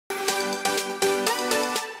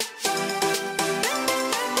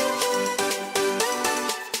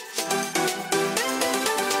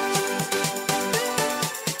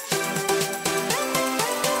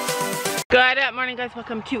morning, guys.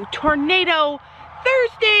 Welcome to Tornado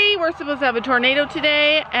Thursday. We're supposed to have a tornado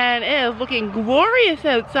today, and it is looking glorious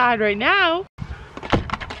outside right now.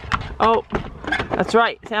 Oh, that's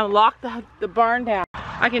right. Sam locked the barn down.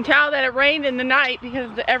 I can tell that it rained in the night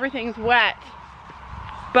because everything's wet.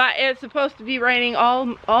 But it's supposed to be raining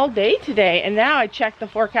all day today, and now I checked the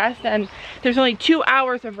forecast and there's only 2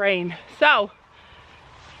 hours of rain. So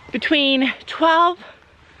between 2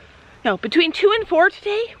 and 4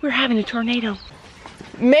 today, we're having a tornado.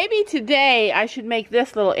 Maybe today I should make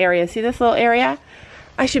this little area. See this little area?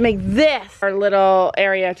 I should make this our little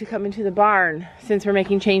area to come into the barn, since we're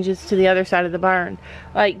making changes to the other side of the barn.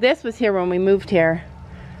 Like, this was here when we moved here,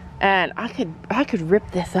 and I could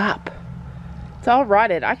rip this up. It's all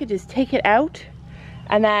rotted. I could just take it out,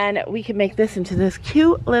 and then we could make this into this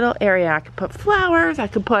cute little area. I could put flowers. I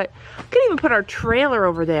could even put our trailer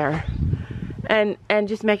over there, and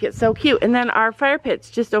just make it so cute. And then our fire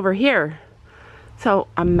pit's just over here. So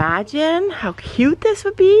imagine how cute this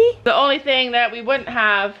would be. The only thing that we wouldn't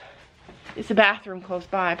have is a bathroom close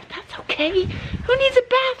by, but that's okay. Who needs a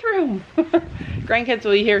bathroom? Grandkids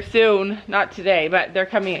will be here soon, not today, but they're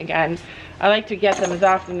coming again. I like to get them as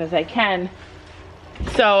often as I can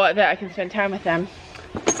so that I can spend time with them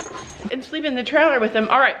and sleep in the trailer with them.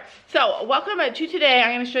 All right, so welcome to today.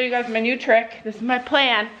 I'm gonna show you guys my new trick. This is my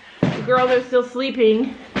plan. The girls are still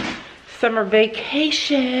sleeping. Summer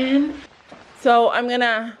vacation. So I'm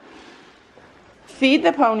gonna feed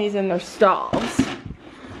the ponies in their stalls.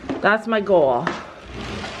 That's my goal.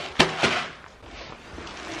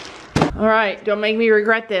 All right, don't make me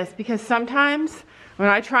regret this, because sometimes when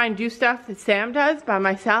I try and do stuff that Sam does by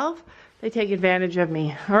myself, they take advantage of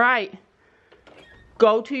me. All right,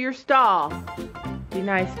 go to your stall. Be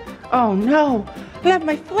nice. Oh no, I have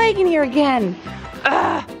my flag in here again.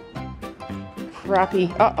 Ugh.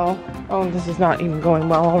 Crappy. Uh-oh. Oh, this is not even going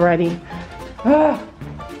well already. Ugh.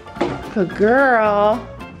 Good girl.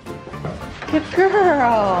 Good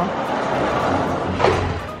girl.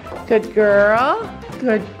 Good girl.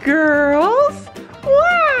 Good girls.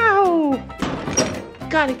 Wow.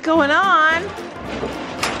 Got it going on.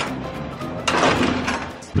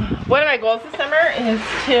 One of my goals this summer is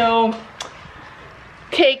to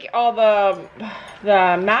take all the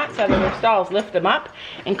mats out of their stalls, lift them up,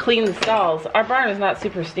 and clean the stalls. Our barn is not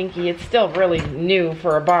super stinky. It's still really new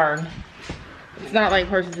for a barn. It's not like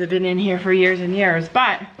horses have been in here for years and years,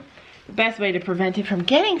 but the best way to prevent it from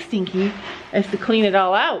getting stinky is to clean it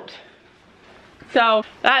all out. So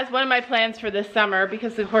that is one of my plans for this summer,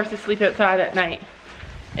 because the horses sleep outside at night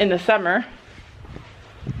in the summer.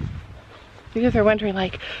 You guys are wondering,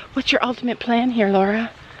 like, what's your ultimate plan here, Laura?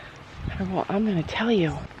 Well, I'm gonna tell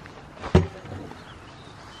you.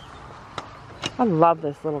 I love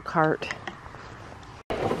this little cart.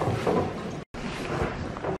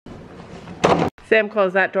 Sam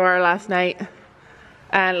closed that door last night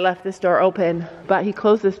and left this door open, but he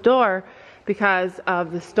closed this door because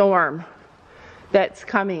of the storm that's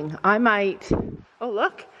coming. I might, oh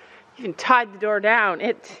look, even tied the door down.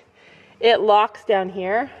 It locks down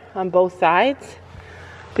here on both sides,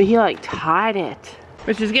 but he like tied it.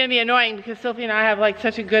 Which is gonna be annoying, because Sophie and I have like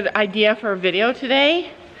such a good idea for a video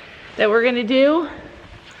today that we're gonna do.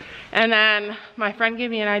 And then my friend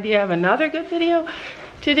gave me an idea of another good video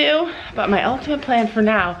to do. But my ultimate plan for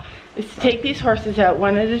now is to take these horses out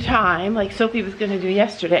one at a time, like Sophie was gonna do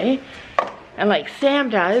yesterday, and like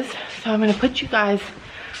Sam does. So I'm gonna put you guys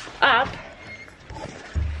up.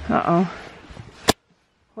 Uh-oh.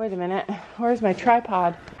 Wait a minute, where's my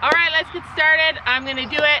tripod? All right, let's get started. I'm gonna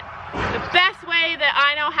do it the best way that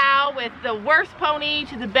I know how, with the worst pony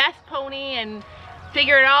to the best pony, and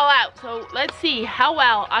figure it all out. So let's see how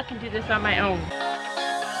well I can do this on my own.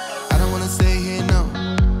 I don't wanna stay here, no.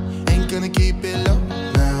 Ain't gonna keep it low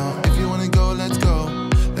now. If you wanna go, let's go.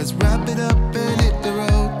 Let's wrap it up and hit the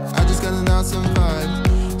road. I just gotta knock some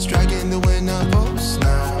vibes, striking the winner post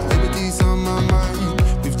now. Liberty's on my mind.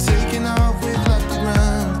 We've taken off, we've left the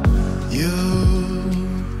ground. You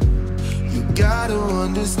gotta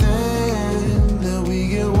understand that we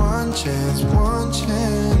get one chance, one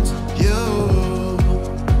chance.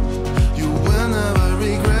 You will never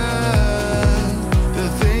regret the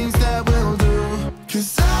things that we'll do.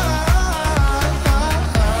 'Cause I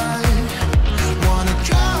wanna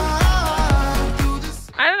drive through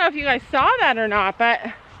this. I don't know if you guys saw that or not, but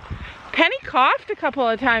Penny coughed a couple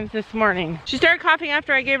of times this morning. She started coughing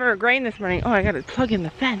after I gave her a grain this morning. Oh, I gotta plug in the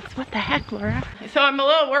fence. What the heck, Laura? So I'm a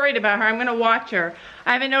little worried about her. I'm gonna watch her.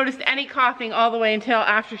 I haven't noticed any coughing all the way until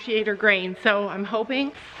after she ate her grain. So I am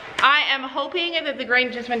hoping that the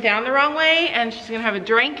grain just went down the wrong way and she's gonna have a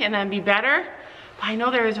drink and then be better. I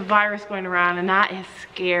know there is a virus going around, and that is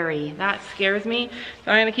scary. That scares me.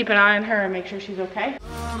 So I'm gonna keep an eye on her and make sure she's okay.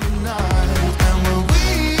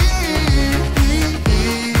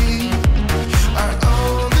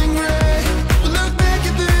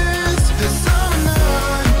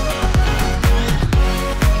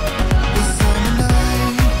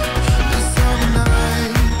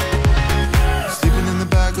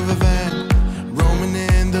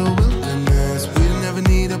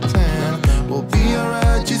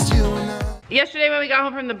 Yesterday when we got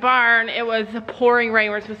home from the barn, it was pouring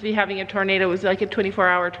rain. We're supposed to be having a tornado. It was like a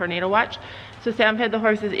 24-hour tornado watch. So Sam fed the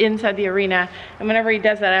horses inside the arena. And whenever he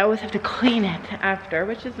does that, I always have to clean it after,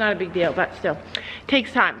 which is not a big deal, but still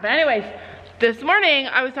takes time. But anyways, this morning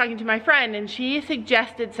I was talking to my friend and she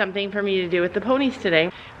suggested something for me to do with the ponies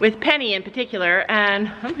today, with Penny in particular,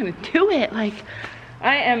 and I'm gonna do it. Like,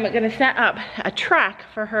 I am gonna set up a track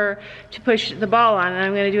for her to push the ball on, and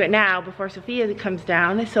I'm gonna do it now before Sophia comes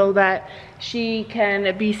down so that she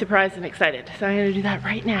can be surprised and excited. So I'm gonna do that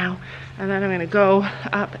right now, and then I'm gonna go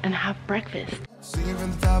up and have breakfast. Singing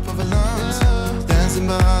from the top of our lungs, dancing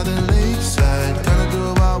by the lakeside, gonna do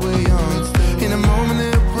it while we're young. In a moment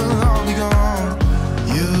it will all be gone.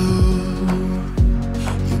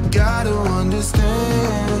 You gotta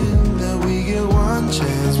understand that we get one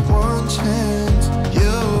chance, one chance.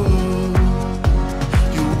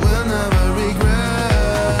 You will never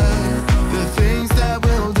regret the things that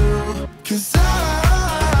we'll do. 'Cause I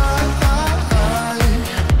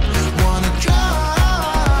wanna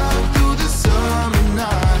drive through the summer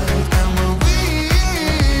night, and when we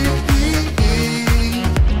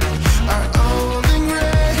are old and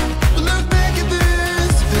gray, we'll look back at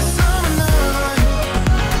this summer night,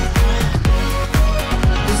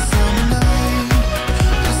 this summer night,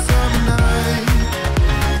 this summer night, this summer night.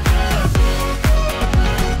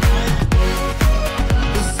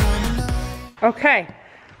 Okay,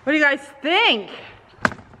 what do you guys think?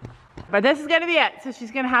 But this is gonna be it. So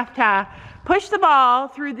she's gonna have to push the ball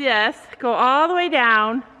through this, go all the way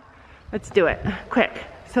down. Let's do it, quick.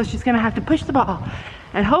 So she's gonna have to push the ball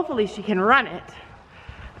and hopefully she can run it.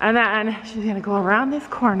 And then she's gonna go around this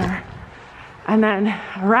corner, and then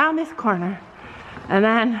around this corner, and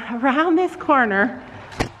then around this corner.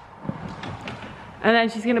 And then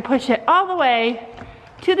she's gonna push it all the way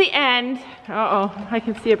to the end. Uh-oh, I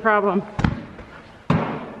can see a problem.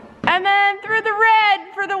 And then through the red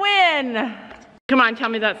for the win. Come on, tell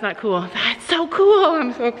me that's not cool. That's so cool,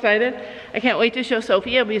 I'm so excited. I can't wait to show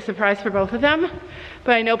Sophie, it'll be a surprise for both of them.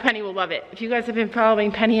 But I know Penny will love it. If you guys have been following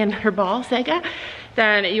Penny and her ball saga,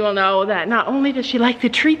 then you will know that not only does she like the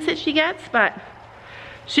treats that she gets, but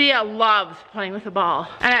she loves playing with the ball.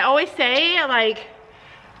 And I always say, like,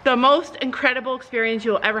 the most incredible experience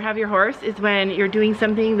you'll ever have your horse is when you're doing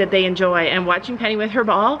something that they enjoy, and watching Penny with her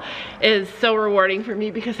ball is so rewarding for me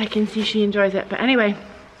because I can see she enjoys it. But anyway,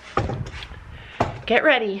 get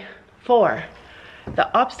ready for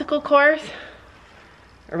the obstacle course,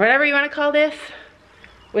 or whatever you want to call this,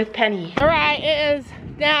 with Penny. All right, it is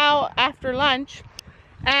now after lunch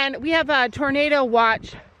and we have a tornado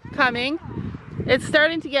watch coming. It's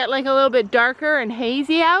starting to get like a little bit darker and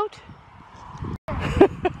hazy out.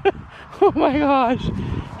 Oh my gosh.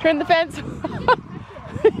 Turn the fence.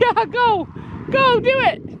 Yeah, go. Go, do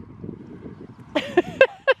it.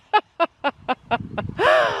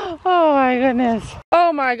 Oh my goodness.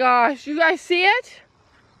 Oh my gosh. You guys see it?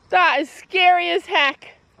 That is scary as heck.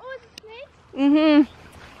 Oh, it's a snake?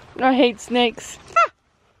 Mm-hmm. I hate snakes. Ah!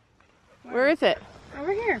 Where is it?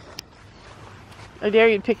 Over here. I dare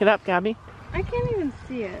you to pick it up, Gabby. I can't even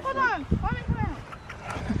see it. Hold on. Let me come out.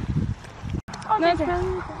 Oh, No, there's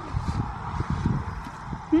one.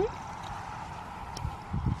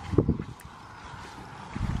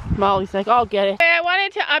 Molly's like, I'll get it. Hey, I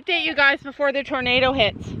wanted to update you guys before the tornado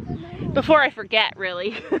hits. Before I forget,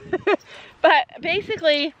 really. But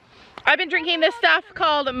basically, I've been drinking this stuff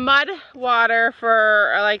called mud water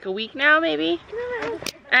for like a week now, maybe.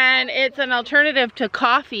 And it's an alternative to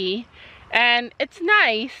coffee. And it's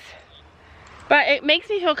nice. But it makes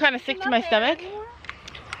me feel kind of sick to my stomach.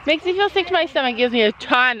 Makes me feel sick to my stomach. Gives me a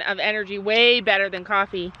ton of energy. Way better than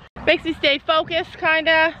coffee. Makes me stay focused,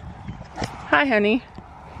 kinda. Hi, honey.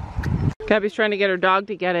 Gabby's trying to get her dog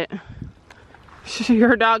to get it.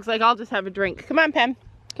 Her dog's like, I'll just have a drink. Come on, Pam.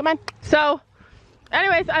 Come on. So,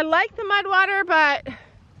 anyways, I like the mud water,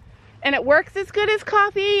 and it works as good as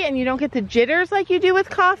coffee, and you don't get the jitters like you do with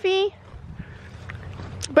coffee.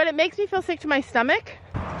 But it makes me feel sick to my stomach.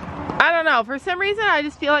 I don't know. For some reason, I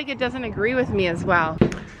just feel like it doesn't agree with me as well.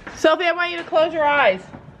 Sophie, I want you to close your eyes.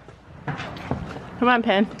 Come on,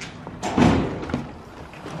 Pen.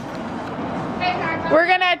 Hey, Martha. We're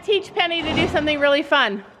gonna teach Penny to do something really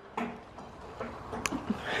fun.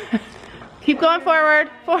 Keep going forward,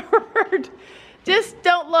 forward. Just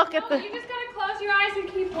don't look at the... You just gotta close your eyes and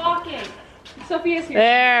keep walking. Sophia's here.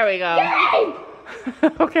 There we go.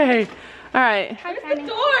 Okay, all right. There's the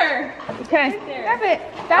door. Okay. Grab it.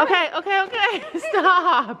 Okay.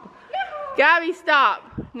 Stop. Gabby, stop.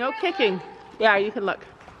 No kicking. Yeah, you can look.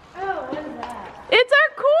 Oh, what is that? It's our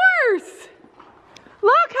course.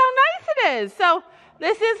 Look how nice it is. So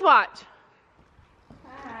this is watch.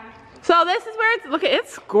 So this is where it's, look at,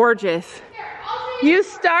 it's gorgeous. You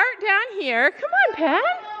start down here. Come on, Pat.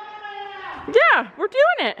 Yeah, we're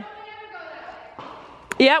doing it.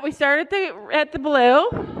 Yeah, we started at the blue.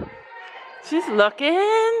 She's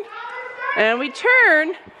looking. And we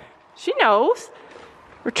turn. She knows.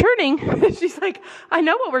 We're turning. She's like, I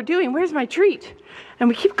know what we're doing. Where's my treat? And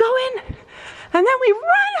we keep going. And then we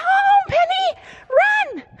run home, Penny.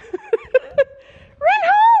 Run. Run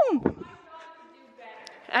home.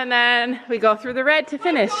 And then we go through the red to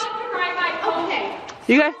finish. Okay.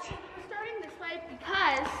 You guys? We're starting this way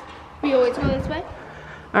because we always go this way.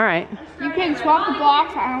 All right. You can swap the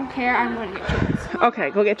blocks. I don't care. I'm going to get treats. Okay,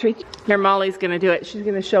 go get treats. Here, Molly's going to do it. She's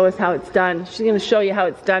going to show us how it's done. She's going to show you how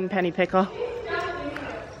it's done, Penny Pickle.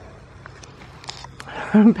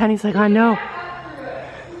 Penny's like, I know.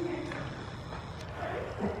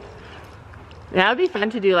 That would be fun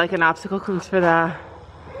to do like an obstacle course for the... And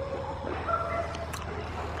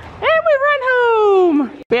we run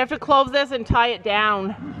home. We have to close this and tie it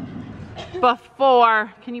down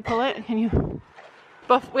before... Can you pull it? Can you...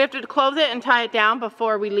 We have to close it and tie it down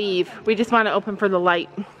before we leave. We just want to open for the light.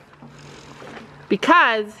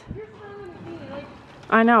 Because...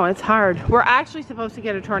 I know, it's hard. We're actually supposed to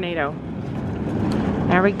get a tornado.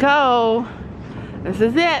 There we go. This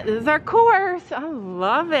is it. This is our course. I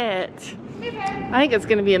love it. I think it's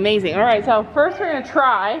going to be amazing. All right, so first we're going to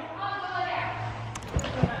try.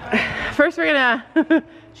 First we're going to...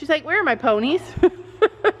 She's like, where are my ponies?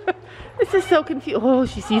 This is so confusing. Oh,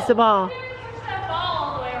 she sees the ball.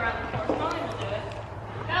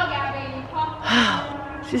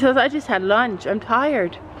 She says, I just had lunch. I'm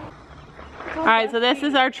tired. All right, so this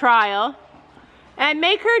is our trial. And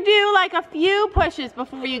make her do like a few pushes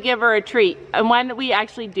before you give her a treat. And when we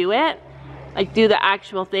actually do it, like do the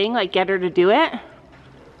actual thing, like get her to do it.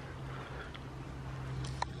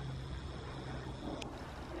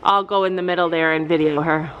 I'll go in the middle there and video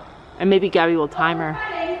her. And maybe Gabby will time her.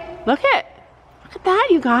 Look at that,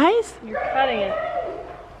 you guys. You're cutting it.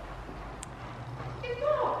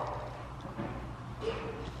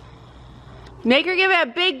 Make her give it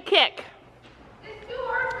a big kick. It's too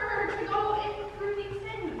hard for her to go in through these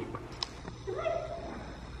things.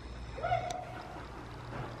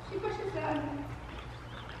 She pushes down.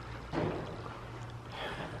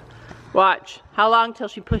 Watch. How long till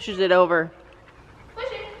she pushes it over? Push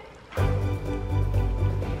it.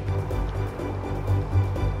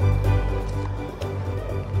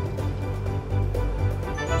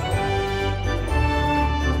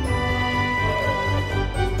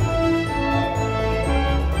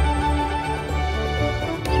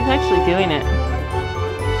 She's actually doing it.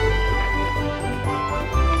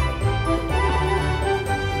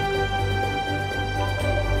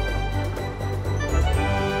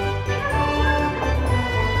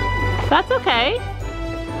 That's okay.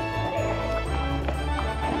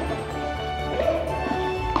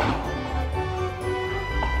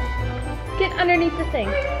 Get underneath the thing.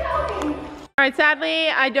 All right, sadly,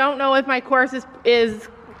 I don't know if my course is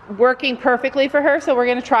working perfectly for her, so we're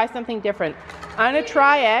gonna try something different. I'm gonna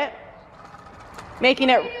try it, making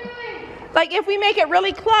it, like if we make it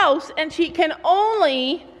really close and she can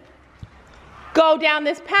only go down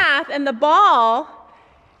this path and the ball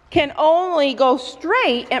can only go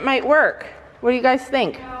straight, it might work. What do you guys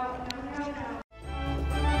think?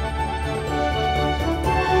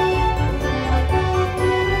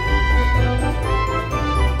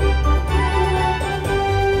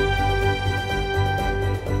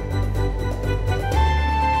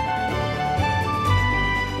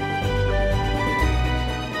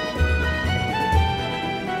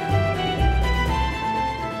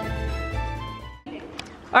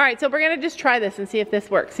 All right, so we're gonna just try this and see if this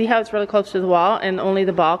works. See how it's really close to the wall and only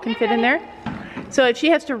the ball can fit in there? So if she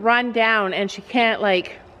has to run down and she can't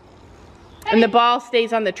like, and the ball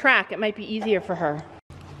stays on the track, it might be easier for her.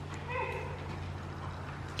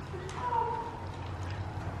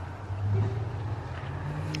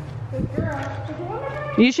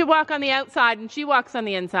 You should walk on the outside and she walks on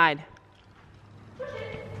the inside.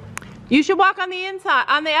 You should walk on the inside,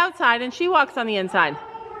 on the outside and she walks on the inside.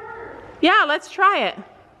 Yeah, let's try it.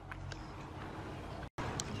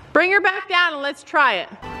 Bring her back down and let's try it.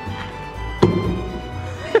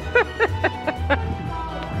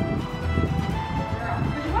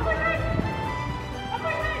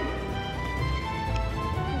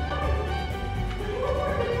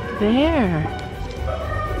 There.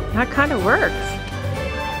 That kind of works.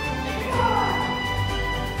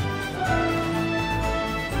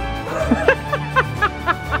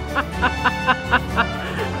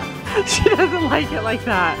 She doesn't like it like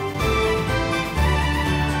that.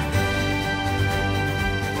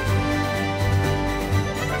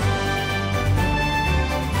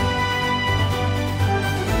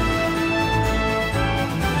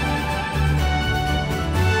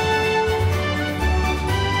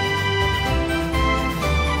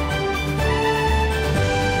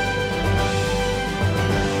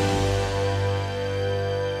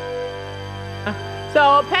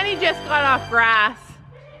 So Penny just got off grass.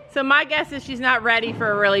 So my guess is she's not ready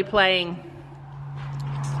for really playing.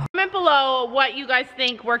 Comment below what you guys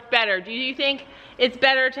think worked better. Do you think it's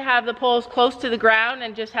better to have the poles close to the ground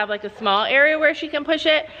and just have like a small area where she can push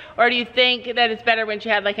it? Or do you think that it's better when she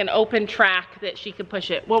had like an open track that she could push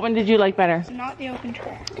it? What one did you like better? Not the open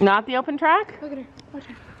track. Not the open track? Look at her. Watch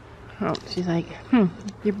her. Oh, she's like,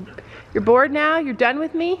 you're bored now? You're done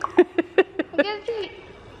with me? Look at her feet.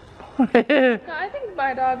 No, I think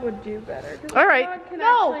my dog would do better. All right.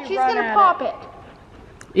 No, she's gonna pop it.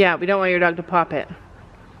 Yeah, we don't want your dog to pop it.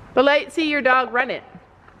 But let's see your dog run it.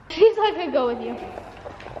 She's like, I go with you.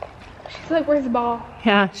 She's like, where's the ball?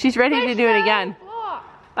 Yeah, she's ready to do it again. Block.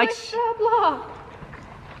 Like Push the block.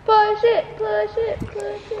 Push it, push it,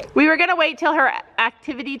 push it. we were gonna wait till her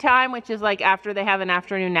activity time, which is like after they have an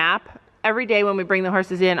afternoon nap. Every day when we bring the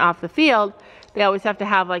horses in off the field, they always have to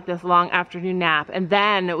have like this long afternoon nap, and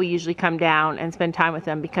then we usually come down and spend time with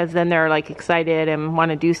them because then they're like excited and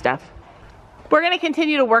want to do stuff. We're gonna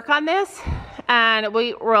continue to work on this, and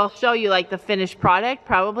we'll show you like the finished product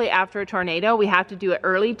probably after a tornado. We have to do it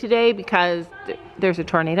early today because there's a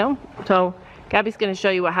tornado. So Gabby's gonna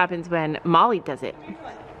show you what happens when Molly does it.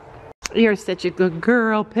 You're such a good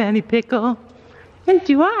girl, Penny Pickle. And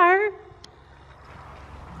you are.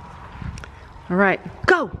 All right,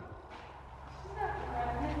 go.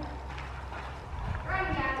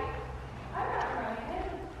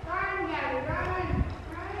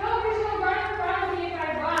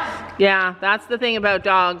 Yeah, that's the thing about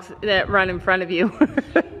dogs that run in front of you.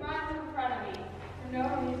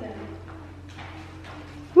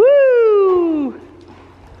 Woo!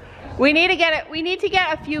 We need to get it. We need to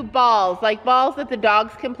get a few balls, like balls that the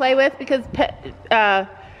dogs can play with, because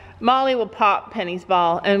Molly will pop Penny's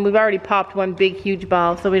ball, and we've already popped one big, huge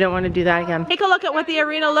ball, so we don't want to do that again. Take a look at what the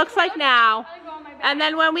arena looks like now, and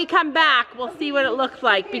then when we come back, we'll see what it looks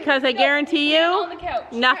like, because I guarantee you,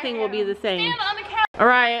 nothing will be the same. All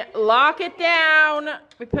right, lock it down.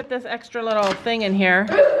 We put this extra little thing in here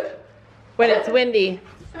when it's windy.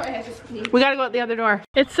 We gotta go out the other door.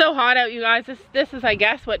 It's so hot out, you guys. This is, I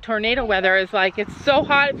guess, what tornado weather is like. It's so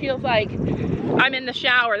hot, it feels like I'm in the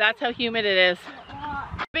shower. That's how humid it is.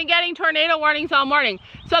 I've been getting tornado warnings all morning.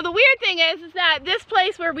 So the weird thing is that this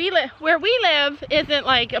place where we live isn't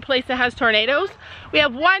like a place that has tornadoes. We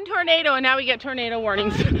have one tornado and now we get tornado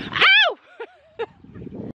warnings. Ow!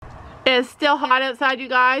 It's still hot outside, you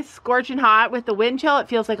guys. Scorching hot with the wind chill. It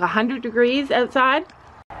feels like 100 degrees outside.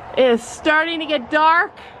 It is starting to get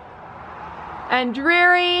dark and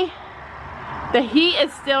dreary. The heat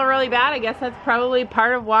is still really bad. I guess that's probably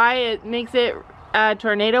part of why it makes it a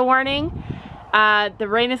tornado warning. The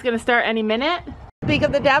rain is gonna start any minute. Speak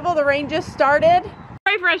of the devil, the rain just started.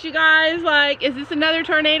 Pray for us, you guys. Like, is this another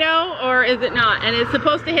tornado or is it not? And it's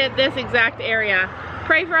supposed to hit this exact area.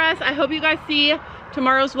 Pray for us. I hope you guys see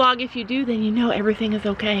tomorrow's vlog. If you do, then you know everything is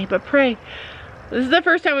okay. But pray. This is the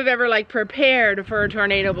first time we've ever like prepared for a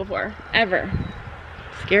tornado before. Ever.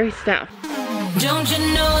 Scary stuff. Don't you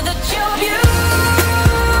know that you're beautiful?